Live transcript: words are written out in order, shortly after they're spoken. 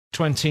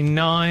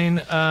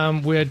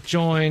7:29. We're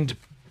joined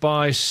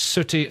by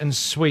Sooty and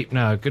Sweep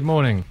now. Good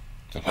morning.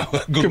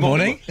 Good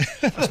morning.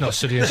 That's not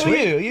Sooty and Who Sweep.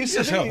 are you? Are you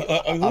Sooty?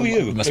 Who are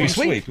you? Must be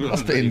Sweep.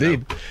 Must be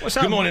indeed. What's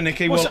that? Good morning,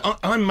 Nicky. Well,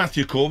 I'm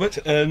Matthew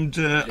Corbett, and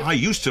I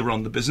used to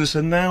run the business,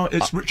 and now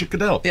it's Richard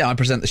Cadell. Yeah, I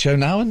present the show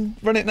now and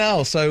run it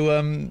now.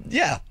 So,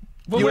 yeah.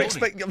 Well,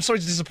 I'm sorry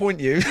to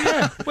disappoint you.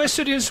 Yeah, where's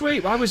Sooty and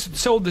Sweep? I was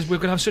told that we were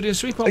going to have Sooty and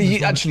Sweep on.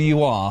 Actually,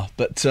 you are,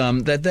 but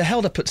they're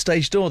held up at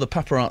stage door. The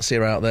paparazzi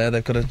are out there.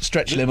 They've got a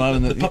stretch limo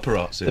and the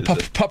paparazzi. The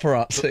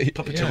paparazzi.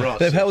 Puppeterazzi.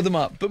 They've held them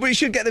up, but we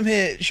should get them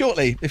here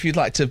shortly if you'd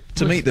like to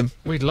meet them.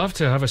 We'd love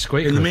to have a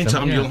squeak. In the with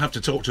meantime, them, yeah. you'll have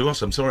to talk to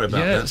us. I'm sorry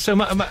about that. So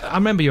I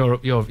remember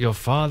your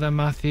father,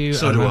 Matthew.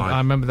 So do I. I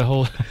remember the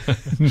whole.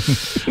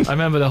 I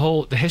remember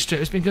the history.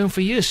 It's been going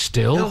for years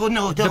still. Oh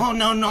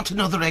no, not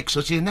another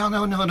exorcism.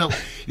 No.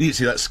 You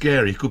see, that's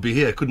scary. He could be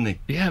here, couldn't he?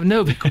 Yeah,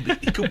 no, He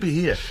could be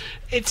here.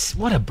 It's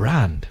what a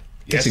brand.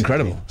 It's Yes,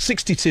 incredible. indeed.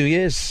 62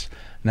 years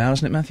now,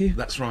 isn't it, Matthew?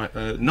 That's right.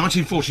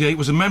 1948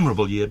 was a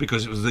memorable year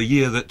because it was the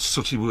year that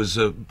Sooty was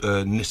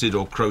knitted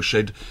or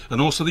crocheted, and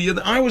also the year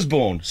that I was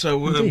born. So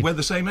we're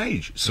the same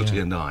age, Sooty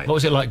and I. What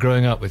was it like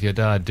growing up with your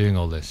dad doing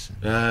all this?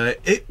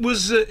 It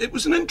was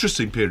an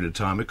interesting period of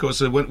time because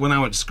when I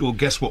went to school,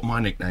 guess what my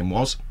nickname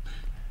was?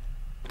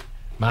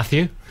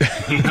 Matthew?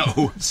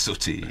 No,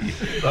 Sooty.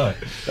 Right.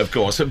 Of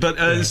course.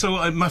 But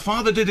so my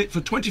father did it for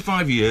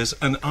 25 years,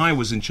 and I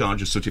was in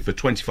charge of Sooty for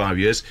 25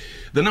 years.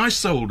 Then I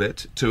sold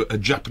it to a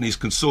Japanese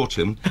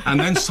consortium, and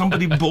then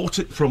somebody bought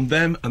it from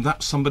them, and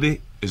that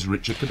somebody is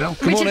Richard Cadell.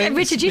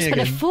 Richard, you spent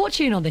a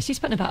fortune on this. You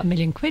spent about £1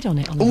 million on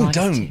it. Oh,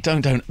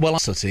 don't. Well,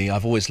 Sooty,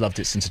 I've always loved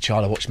it since a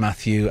child. I watched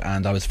Matthew,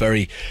 and I was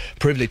very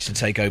privileged to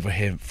take over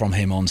from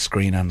him on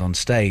screen and on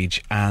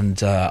stage.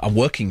 And I'm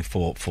working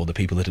for the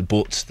people that had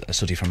bought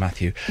Sooty from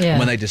Matthew. Yeah. And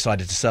when they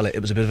decided to sell it, it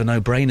was a bit of a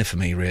no-brainer for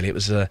me, really. It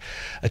was a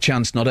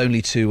chance not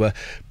only to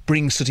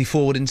bring Sooty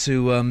forward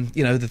into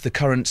the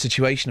current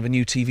situation of a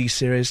new TV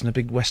series and a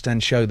big West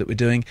End show that we're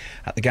doing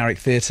at the Garrick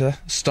Theatre,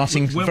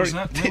 starting. Where was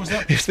that?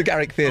 It's the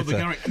Garrick Theatre. Oh, the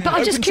Garrick But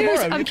I'm just Open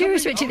curious. tomorrow. I'm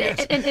curious, Richard.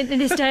 In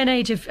this day and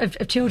age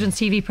of children's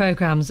TV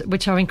programmes,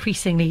 which are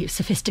increasingly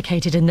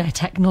sophisticated in their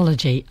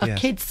technology, are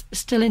kids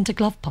still into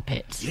glove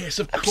puppets? Yes,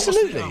 of course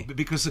Absolutely. they are,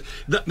 because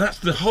that's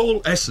the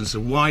whole essence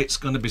of why it's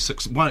going to be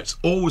why it's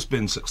always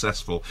been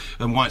successful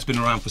and why it's been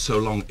around for so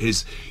long.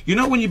 Is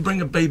when you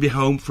bring a baby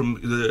home from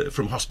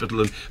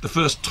hospital and the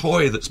first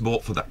toy that's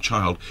bought for that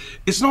child,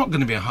 it's not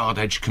going to be a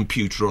hard-edged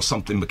computer or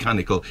something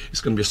mechanical.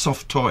 It's going to be a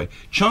soft toy.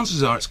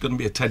 Chances are it's going to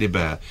be a teddy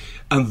bear,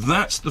 and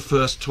that's the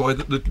first toy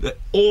that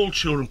all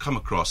children come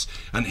across.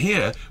 And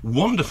here,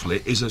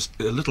 wonderfully, is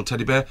a little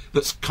teddy bear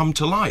that's come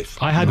to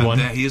life. I had and one.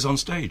 There he is on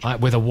stage.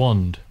 With a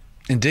wand.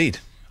 Indeed.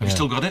 Have you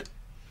still got it?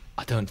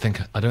 I don't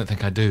think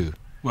I do.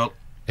 Well,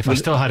 If I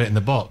still had it in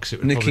the box, it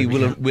would Nicky,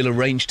 probably be... we'll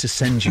arrange to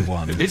send you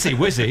one. Izzy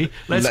Wizzy,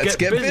 let's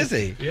get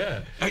busy.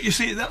 Yeah. you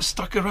see, that's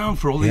stuck around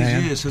for all these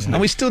years, hasn't it?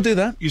 And we still do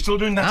that. You're still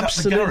doing that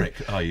Absolutely. at the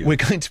Garrick, are you? We're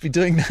going to be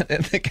doing that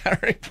at the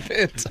Garrick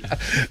Theatre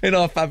in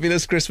our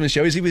fabulous Christmas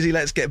show. Izzy Wizzy,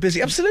 let's get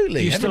busy.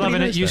 Absolutely. You still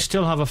Everybody knows that.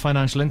 still have a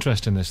financial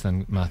interest in this,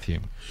 then, Matthew?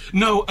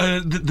 No,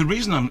 the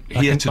reason I'm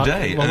here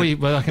today...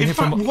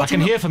 I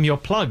can hear from your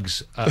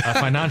plugs a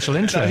financial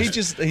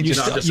interest.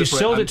 You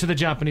sold it to the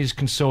Japanese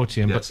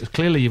consortium, Yes. but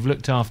clearly you've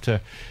looked after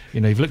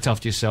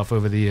yourself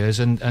over the years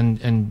and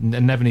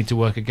never need to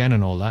work again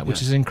and all that,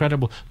 which is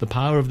incredible. The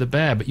power of the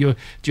bear. But do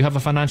you have a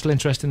financial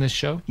interest in this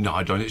show? No,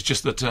 I don't. It's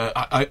just that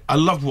I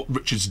love what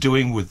Richard's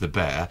doing with the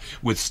bear,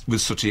 with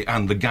Sooty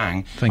and the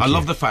gang. Thank I you.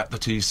 love the fact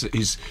that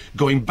he's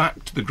going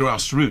back to the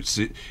grassroots.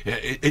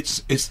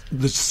 It's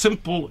the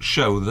simple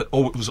show that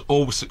was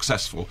always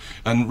successful,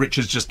 and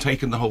Richard's just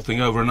taken the whole thing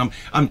over, and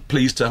I'm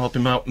pleased to help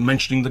him out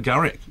mentioning the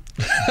Garrick.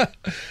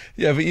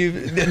 Yeah, but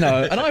and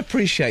I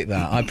appreciate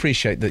that. I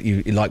appreciate that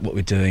you like what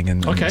we're doing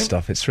and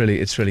stuff. It's really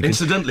good.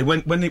 Incidentally,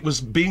 when it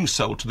was being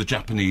sold to the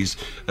Japanese,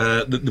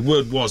 the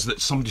word was that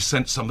somebody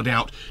sent somebody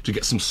out to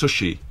get some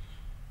sushi.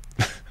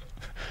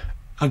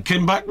 And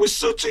came back with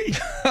Sooty.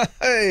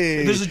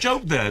 Hey, There's a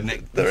joke there,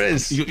 Nick. there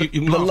is. You the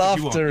can laugh if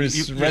you laughter want.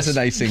 is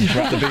resonating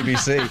throughout the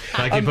BBC.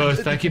 Thank you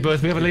both. Thank you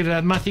both. We have a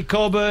leader, Matthew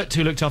Corbett,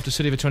 who looked after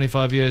Sooty for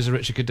 25 years, and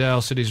Richard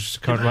Cadell, Sooty's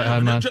current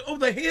right-hand man. Oh,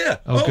 they're here.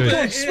 Oh, good.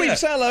 They're here. Sweep,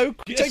 say hello.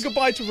 Yes. Say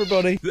goodbye to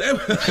everybody.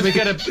 Can we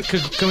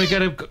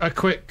get a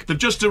quick? They've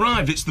just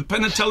arrived. It's the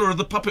Penn and Teller of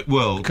the puppet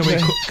world. Can we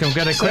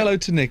get a Say hello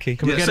quick? to Nicky.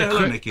 Can we get say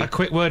hello, Nicky. a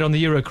quick word on the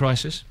Euro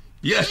crisis?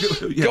 Yeah.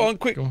 Go on,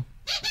 quick. Go on.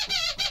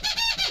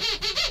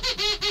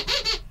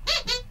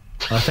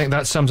 I think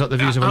that sums up the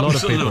views of a lot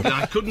of people. Absolutely.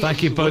 I couldn't-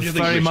 Thank you what both do you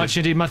think, very Richard? much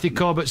indeed. Matthew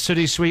Corbett,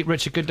 Sooty, Sweet,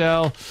 Richard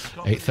Cadell,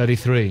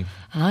 8:33.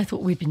 And I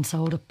thought we'd been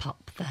sold a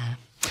pup there.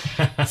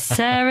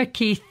 Sarah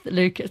Keith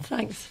Lucas,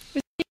 thanks.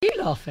 Was you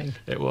laughing?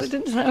 It was. I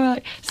didn't say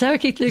right. Sarah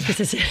Keith Lucas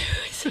is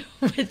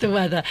with the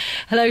weather.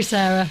 Hello,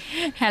 Sarah.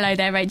 Hello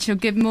there, Rachel.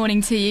 Good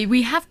morning to you.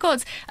 We have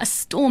got a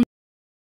storm